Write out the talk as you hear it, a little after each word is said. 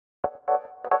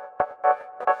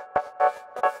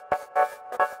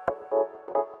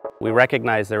We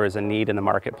recognized there was a need in the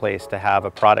marketplace to have a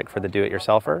product for the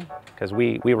do-it-yourselfer, because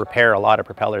we repair a lot of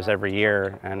propellers every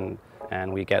year, and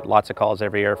we get lots of calls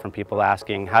every year from people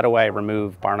asking, how do I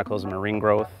remove barnacles and marine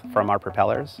growth from our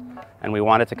propellers? And we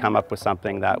wanted to come up with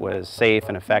something that was safe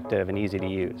and effective and easy to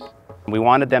use. We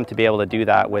wanted them to be able to do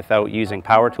that without using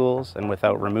power tools and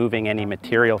without removing any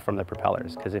material from the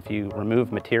propellers, because if you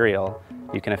remove material,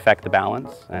 you can affect the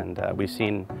balance. And we've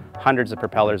seen hundreds of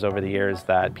propellers over the years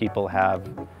that people have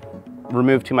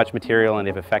removed too much material and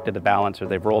they've affected the balance, or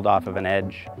they've rolled off of an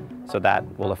edge, so that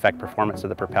will affect performance of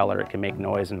the propeller. It can make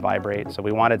noise and vibrate. So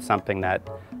we wanted something that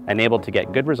enabled to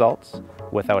get good results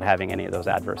without having any of those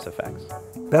adverse effects.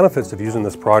 Benefits of using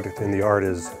this product in the yard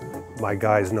is my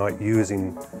guys not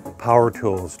using power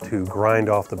tools to grind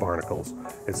off the barnacles.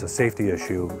 It's a safety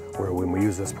issue where when we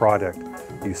use this product,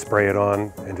 you spray it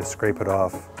on and just scrape it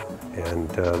off,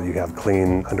 and you have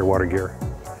clean underwater gear.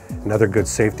 Another good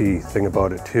safety thing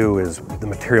about it too is the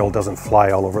material doesn't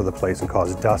fly all over the place and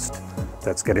cause dust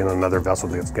that's getting on another vessel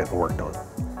that's getting worked on.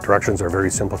 Directions are very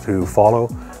simple to follow.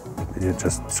 It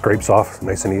just scrapes off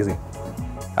nice and easy.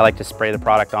 I like to spray the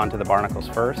product onto the barnacles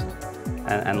first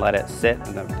and let it sit.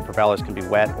 And the propellers can be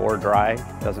wet or dry,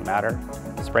 doesn't matter.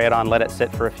 Spray it on, let it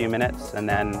sit for a few minutes, and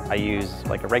then I use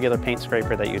like a regular paint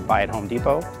scraper that you'd buy at Home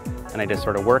Depot, and I just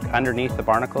sort of work underneath the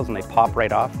barnacles and they pop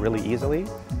right off really easily.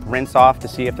 Rinse off to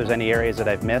see if there's any areas that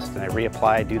I've missed, and I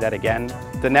reapply, do that again.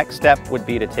 The next step would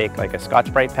be to take like a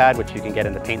Scotch-Brite pad, which you can get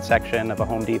in the paint section of a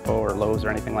Home Depot or Lowe's or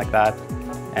anything like that,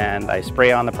 and I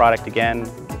spray on the product again,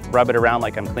 rub it around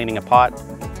like I'm cleaning a pot,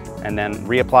 and then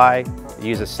reapply.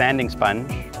 Use a sanding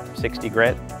sponge, 60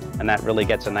 grit, and that really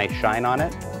gets a nice shine on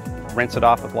it. Rinse it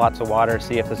off with lots of water,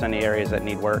 see if there's any areas that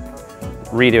need work.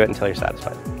 Redo it until you're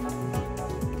satisfied.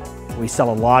 We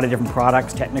sell a lot of different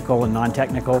products, technical and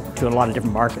non-technical, to a lot of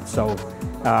different markets,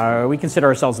 so we consider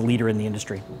ourselves a leader in the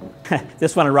industry.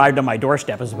 This one arrived on my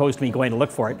doorstep as opposed to me going to look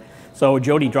for it. So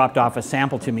Jody dropped off a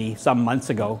sample to me some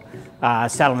months ago,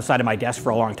 sat on the side of my desk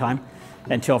for a long time,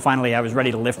 until finally I was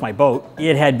ready to lift my boat.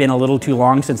 It had been a little too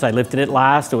long since I lifted it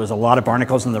last. There was a lot of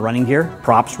barnacles in the running gear,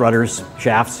 props, rudders,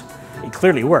 shafts. It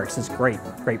clearly works. It's great,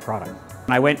 great product.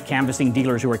 When I went canvassing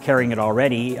dealers who were carrying it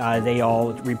already, they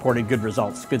all reported good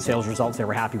results, good sales results. They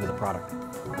were happy with the product.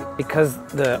 Because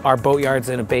our boatyard's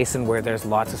in a basin where there's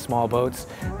lots of small boats,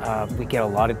 we get a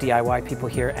lot of DIY people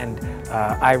here, and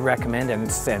I recommend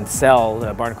and sell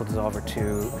the Barnacle Dissolver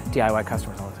to DIY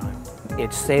customers all the time.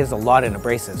 It saves a lot in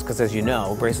abrasives, because as you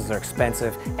know, abrasives are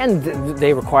expensive and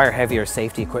they require heavier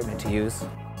safety equipment to use.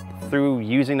 Through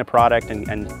using the product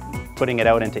and putting it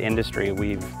out into industry,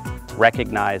 we've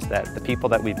recognized that the people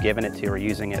that we've given it to are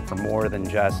using it for more than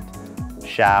just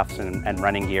shafts and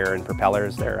running gear and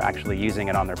propellers. They're actually using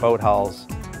it on their boat hulls,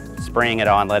 spraying it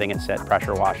on, letting it sit,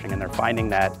 pressure washing, and they're finding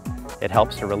that it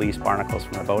helps to release barnacles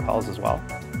from the boat hulls as well.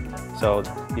 So,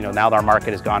 now our market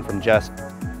has gone from just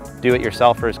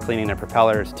do-it-yourselfers cleaning their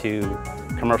propellers to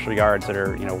commercial yards that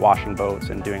are, washing boats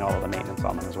and doing all of the maintenance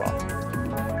on them as well.